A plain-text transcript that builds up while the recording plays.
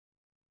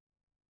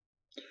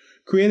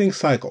Creating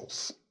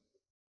cycles.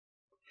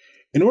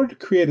 In order to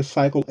create a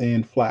cycle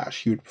in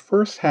Flash, you would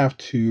first have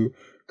to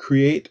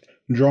create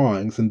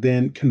drawings and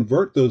then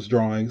convert those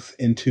drawings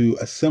into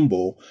a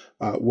symbol,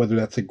 whether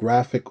that's a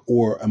graphic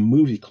or a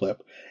movie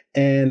clip.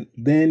 And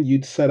then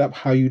you'd set up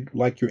how you'd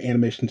like your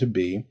animation to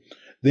be,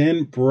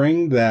 then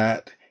bring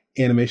that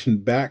animation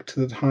back to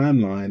the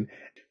timeline,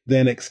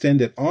 then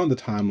extend it on the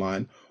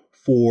timeline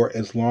for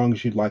as long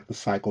as you'd like the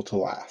cycle to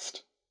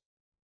last.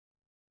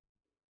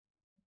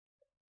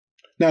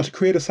 Now, to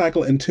create a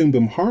cycle in Toon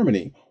Boom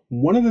Harmony,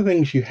 one of the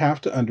things you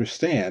have to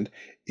understand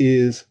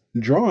is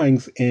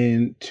drawings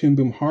in Toon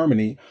Boom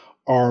Harmony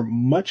are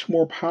much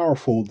more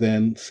powerful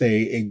than,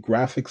 say, a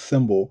graphic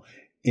symbol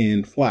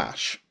in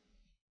Flash.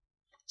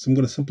 So I'm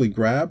going to simply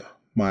grab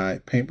my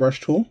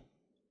paintbrush tool.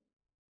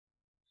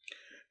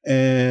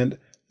 And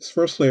this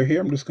first layer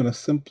here, I'm just going to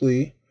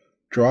simply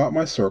draw out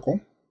my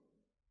circle.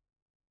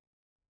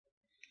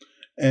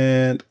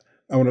 And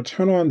I want to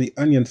turn on the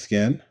onion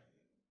skin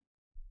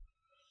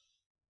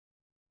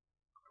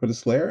for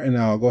this layer, and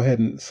now I'll go ahead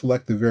and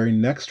select the very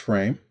next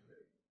frame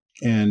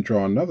and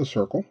draw another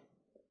circle.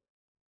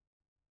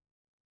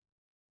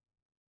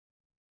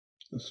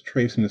 Just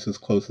tracing this as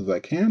close as I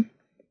can.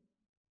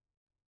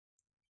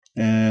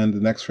 And the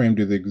next frame,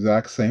 do the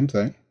exact same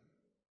thing.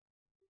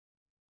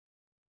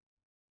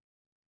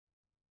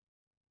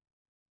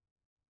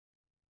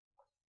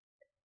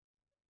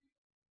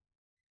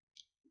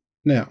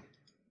 Now,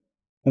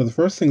 one of the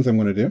first things I'm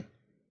going to do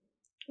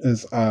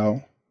is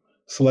I'll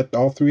select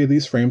all three of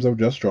these frames I've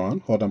just drawn,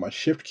 hold down my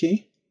Shift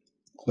key,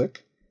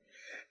 click,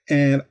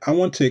 and I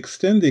want to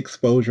extend the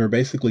exposure,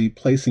 basically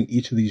placing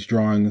each of these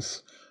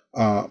drawings,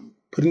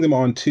 putting them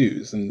on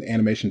twos in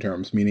animation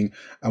terms, meaning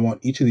I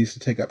want each of these to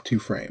take up 2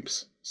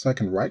 frames. So I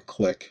can right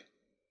click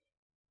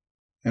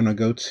and I'll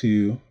go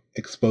to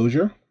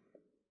Exposure,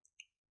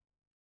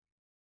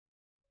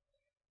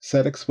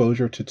 set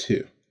exposure to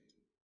 2.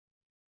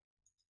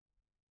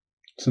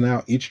 So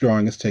now each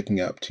drawing is taking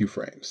up 2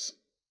 frames.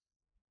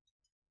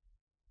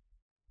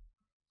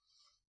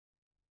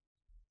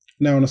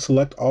 Now I'm going to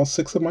select all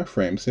 6 of my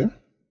frames here.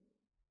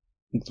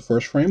 Click the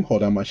first frame,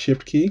 hold down my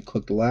Shift key,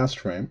 click the last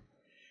frame,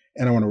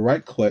 and I want to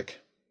right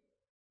click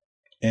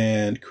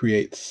and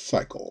create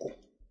cycle.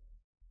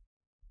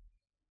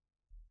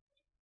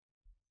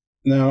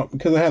 Now,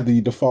 because I have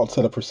the default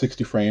setup for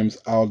 60 frames,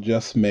 I'll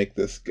just make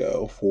this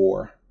go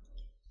for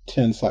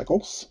 10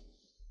 cycles,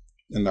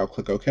 and I'll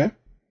click OK.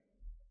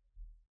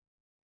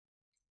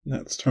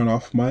 Let's turn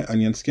off my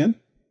onion skin,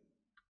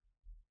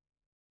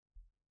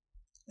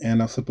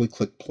 and I'll simply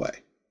click play.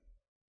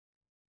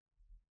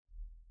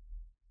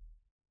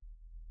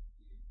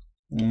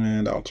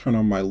 And I'll turn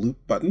on my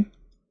loop button.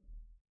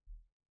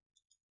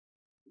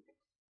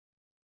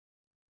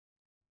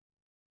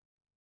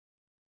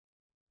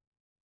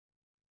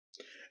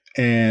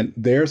 And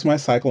there's my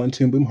cycle in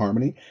Toon Boom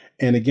Harmony.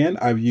 And again,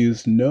 I've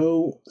used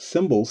no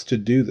symbols to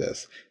do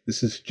this.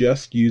 This is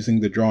just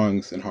using the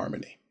drawings in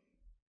Harmony.